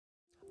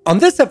On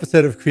this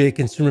episode of Create,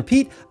 Consume,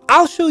 Repeat,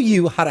 I'll show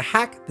you how to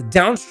hack the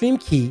downstream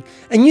key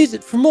and use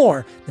it for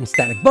more than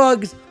static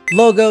bugs,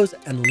 logos,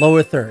 and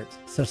lower thirds,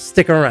 so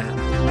stick around.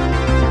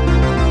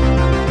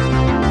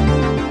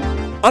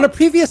 On a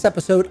previous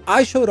episode,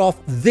 I showed off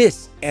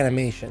this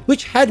animation,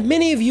 which had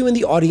many of you in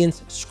the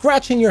audience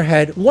scratching your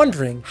head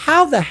wondering,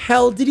 how the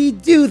hell did he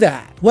do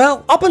that?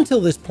 Well, up until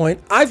this point,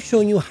 I've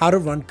shown you how to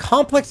run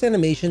complex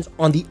animations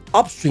on the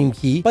upstream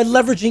key by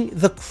leveraging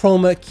the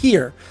Chroma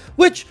keyer,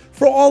 which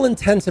for all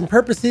intents and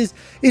purposes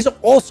is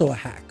also a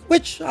hack,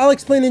 which I'll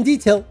explain in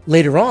detail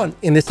later on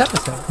in this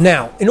episode.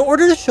 Now, in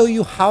order to show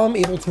you how I'm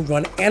able to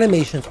run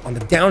animations on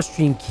the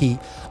downstream key,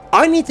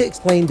 I need to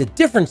explain the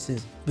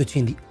differences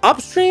between the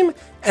upstream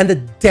and the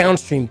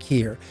downstream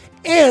keyer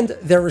and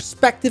their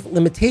respective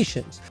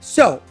limitations.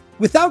 So,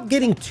 without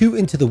getting too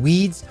into the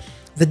weeds,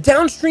 the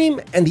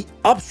downstream and the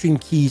upstream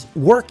keys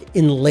work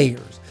in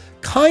layers,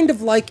 kind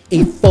of like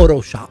a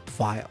Photoshop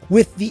file,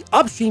 with the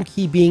upstream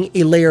key being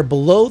a layer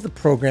below the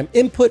program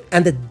input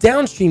and the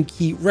downstream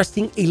key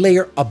resting a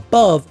layer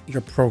above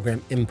your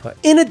program input.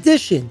 In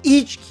addition,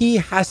 each key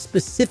has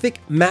specific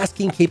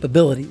masking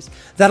capabilities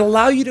that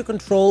allow you to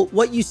control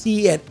what you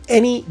see at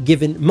any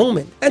given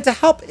moment. And to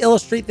help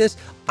illustrate this,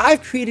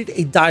 I've created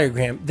a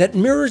diagram that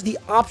mirrors the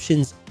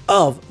options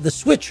of the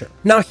switcher.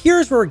 Now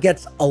here's where it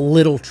gets a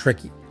little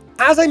tricky.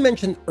 As I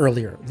mentioned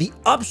earlier, the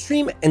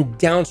upstream and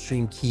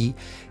downstream key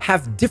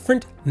have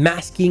different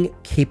masking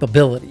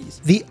capabilities.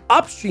 The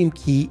upstream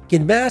key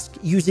can mask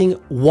using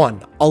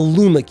a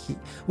Luma key,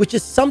 which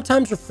is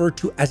sometimes referred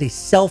to as a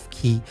self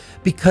key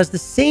because the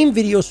same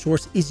video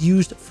source is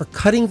used for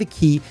cutting the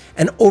key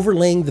and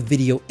overlaying the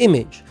video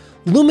image.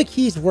 Luma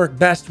keys work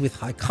best with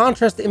high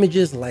contrast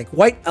images like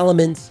white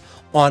elements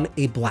on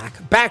a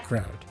black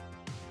background.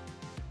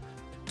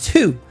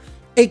 2.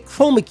 A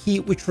Chroma key,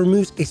 which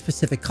removes a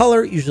specific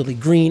color, usually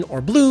green or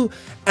blue,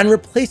 and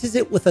replaces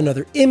it with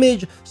another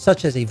image,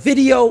 such as a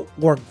video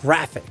or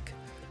graphic.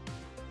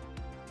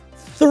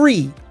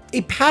 3.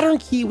 A pattern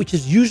key, which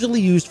is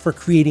usually used for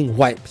creating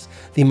wipes.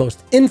 The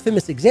most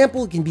infamous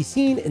example can be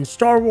seen in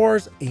Star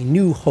Wars: A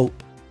New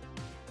Hope.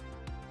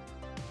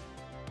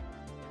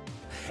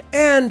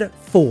 And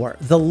 4.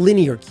 The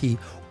linear key,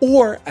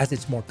 or as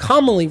it's more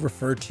commonly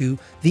referred to,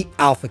 the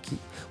alpha key,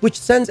 which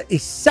sends a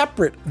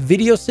separate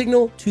video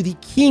signal to the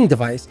keying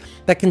device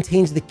that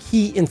contains the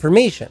key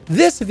information.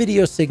 This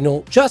video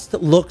signal just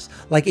looks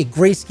like a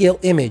grayscale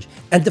image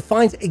and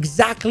defines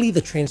exactly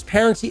the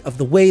transparency of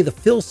the way the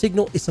fill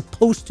signal is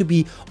supposed to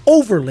be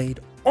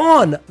overlaid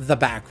on the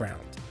background.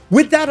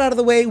 With that out of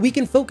the way, we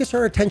can focus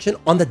our attention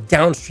on the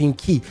downstream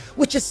key,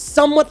 which is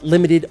somewhat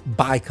limited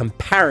by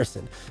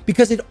comparison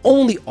because it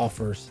only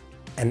offers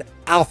an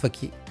alpha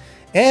key.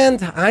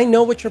 And I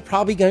know what you're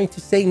probably going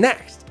to say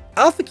next.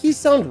 Alpha keys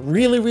sound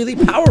really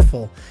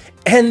powerful,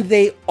 and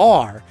they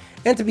are.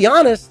 And to be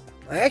honest,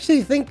 I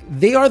actually think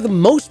they are the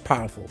most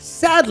powerful.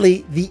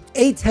 Sadly, the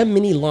ATEM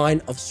Mini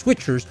line of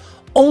switchers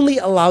only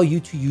allow you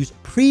to use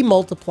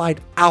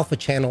pre-multiplied alpha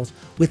channels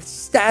with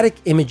static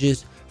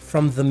images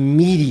from the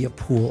media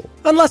pool.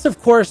 Unless,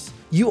 of course,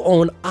 you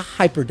own a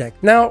Hyperdeck.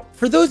 Now,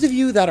 for those of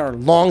you that are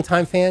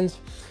longtime fans,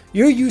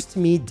 you're used to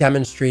me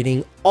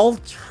demonstrating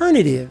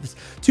alternatives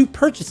to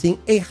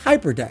purchasing a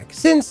Hyperdeck,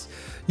 since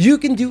you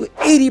can do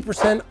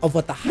 80% of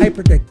what the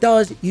Hyperdeck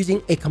does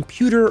using a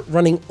computer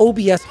running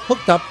OBS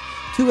hooked up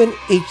to an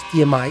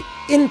HDMI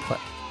input.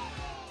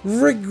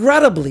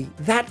 Regrettably,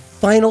 that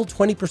final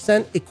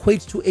 20%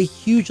 equates to a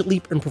huge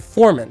leap in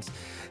performance.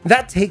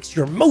 That takes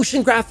your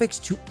motion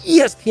graphics to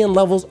ESPN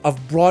levels of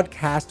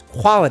broadcast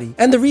quality.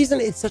 And the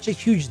reason it's such a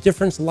huge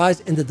difference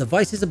lies in the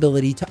device's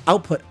ability to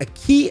output a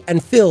key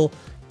and fill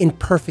in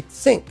perfect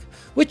sync,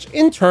 which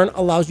in turn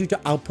allows you to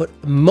output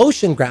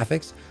motion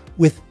graphics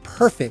with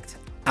perfect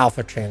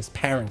alpha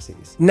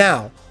transparencies.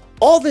 Now,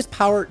 all this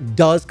power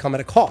does come at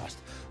a cost.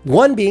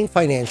 One being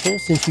financial,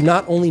 since you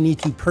not only need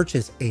to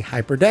purchase a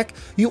Hyperdeck,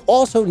 you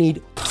also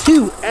need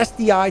 2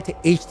 SDI to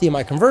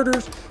HDMI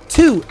converters,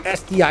 2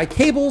 SDI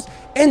cables,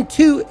 and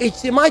 2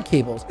 HDMI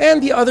cables,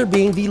 and the other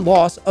being the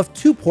loss of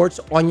 2 ports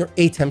on your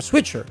ATEM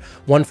switcher,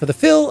 one for the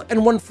fill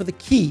and one for the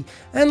key.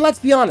 And let's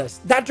be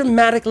honest, that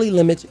dramatically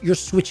limits your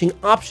switching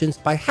options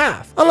by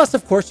half, unless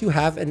of course you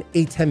have an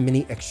ATEM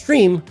Mini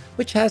Extreme,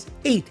 which has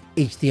 8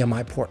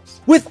 HDMI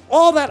ports. With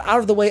all that out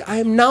of the way, I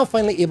am now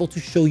finally able to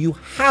show you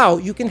how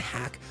you can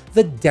hack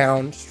the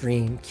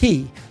downstream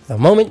key, the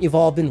moment you've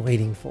all been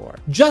waiting for.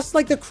 Just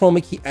like the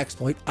Chroma key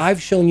exploit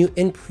I've shown you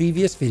in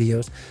previous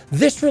videos,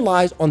 this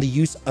relies on the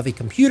use of a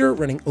computer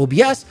running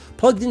OBS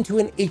plugged into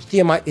an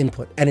HDMI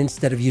input, and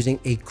instead of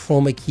using a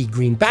Chroma key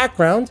green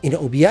background in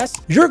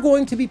OBS, you're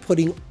going to be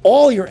putting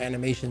all your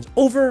animations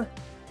over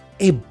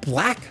a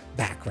black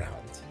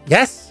background.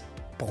 Yes,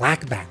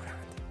 black background.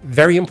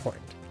 Very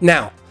important.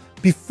 Now,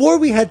 before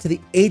we head to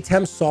the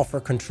ATEM software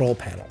control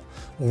panel,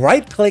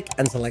 right-click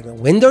and select the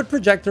windowed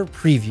projector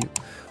preview.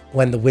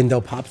 When the window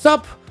pops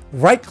up,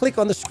 right-click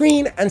on the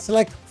screen and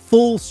select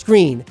full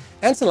screen,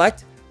 and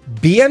select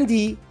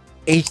BMD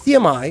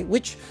HDMI,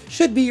 which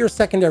should be your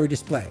secondary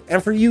display.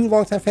 And for you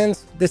longtime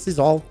fans, this is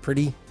all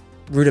pretty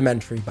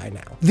rudimentary by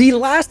now. The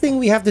last thing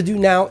we have to do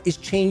now is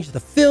change the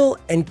fill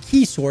and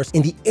key source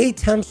in the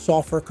ATEM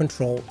software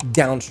control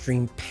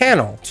downstream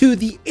panel to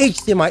the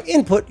HDMI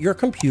input your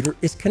computer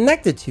is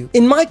connected to.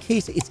 In my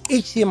case, it's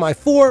HDMI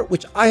 4,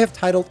 which I have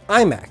titled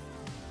iMac.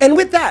 And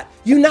with that,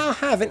 you now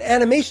have an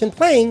animation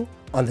playing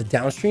on the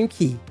downstream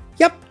key.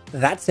 Yep,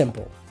 that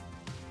simple.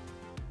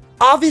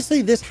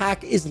 Obviously, this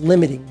hack is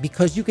limiting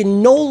because you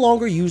can no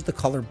longer use the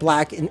color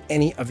black in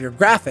any of your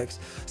graphics,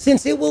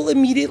 since it will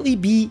immediately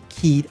be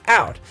keyed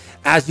out,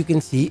 as you can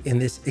see in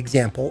this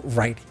example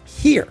right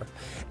here.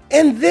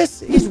 And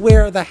this is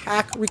where the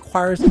hack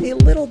requires a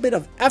little bit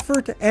of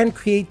effort and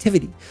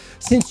creativity,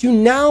 since you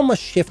now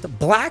must shift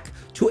black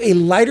to a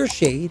lighter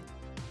shade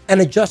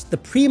and adjust the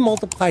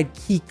pre-multiplied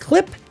key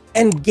clip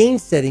and gain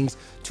settings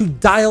to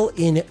dial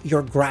in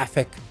your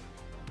graphic.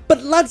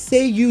 But let's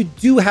say you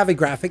do have a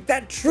graphic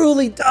that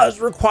truly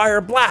does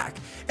require black,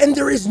 and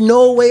there is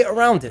no way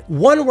around it.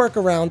 One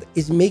workaround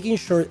is making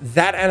sure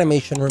that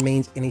animation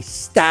remains in a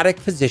static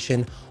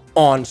position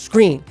on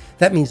screen.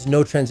 That means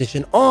no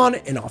transition on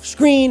and off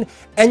screen,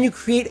 and you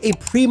create a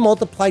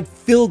pre-multiplied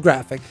fill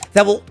graphic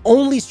that will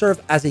only serve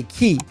as a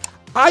key.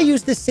 I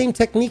used this same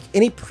technique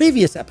in a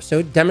previous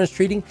episode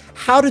demonstrating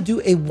how to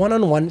do a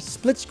one-on-one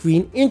split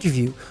screen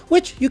interview,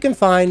 which you can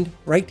find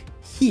right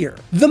here.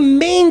 The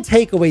main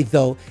takeaway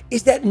though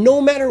is that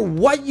no matter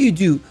what you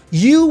do,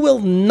 you will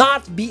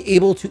not be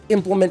able to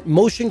implement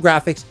motion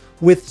graphics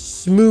with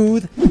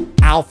smooth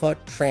alpha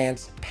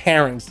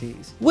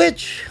transparencies,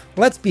 which,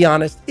 let's be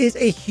honest, is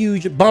a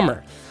huge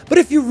bummer. But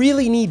if you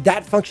really need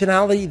that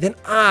functionality, then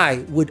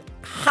I would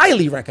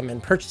highly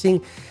recommend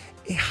purchasing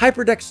a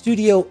Hyperdeck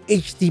Studio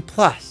HD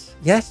Plus.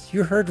 Yes,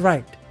 you heard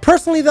right.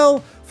 Personally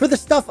though, for the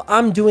stuff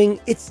I'm doing,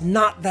 it's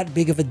not that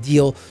big of a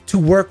deal to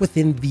work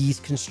within these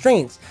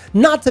constraints.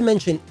 Not to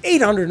mention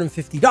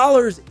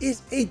 $850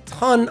 is a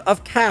ton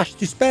of cash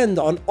to spend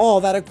on all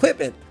that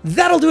equipment.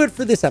 That'll do it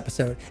for this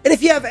episode. And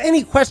if you have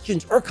any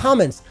questions or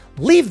comments,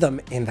 leave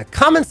them in the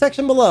comment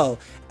section below.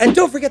 And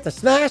don't forget to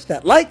smash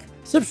that like,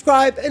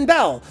 subscribe, and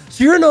bell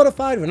so you're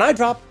notified when I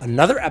drop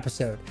another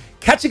episode.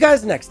 Catch you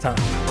guys next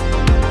time.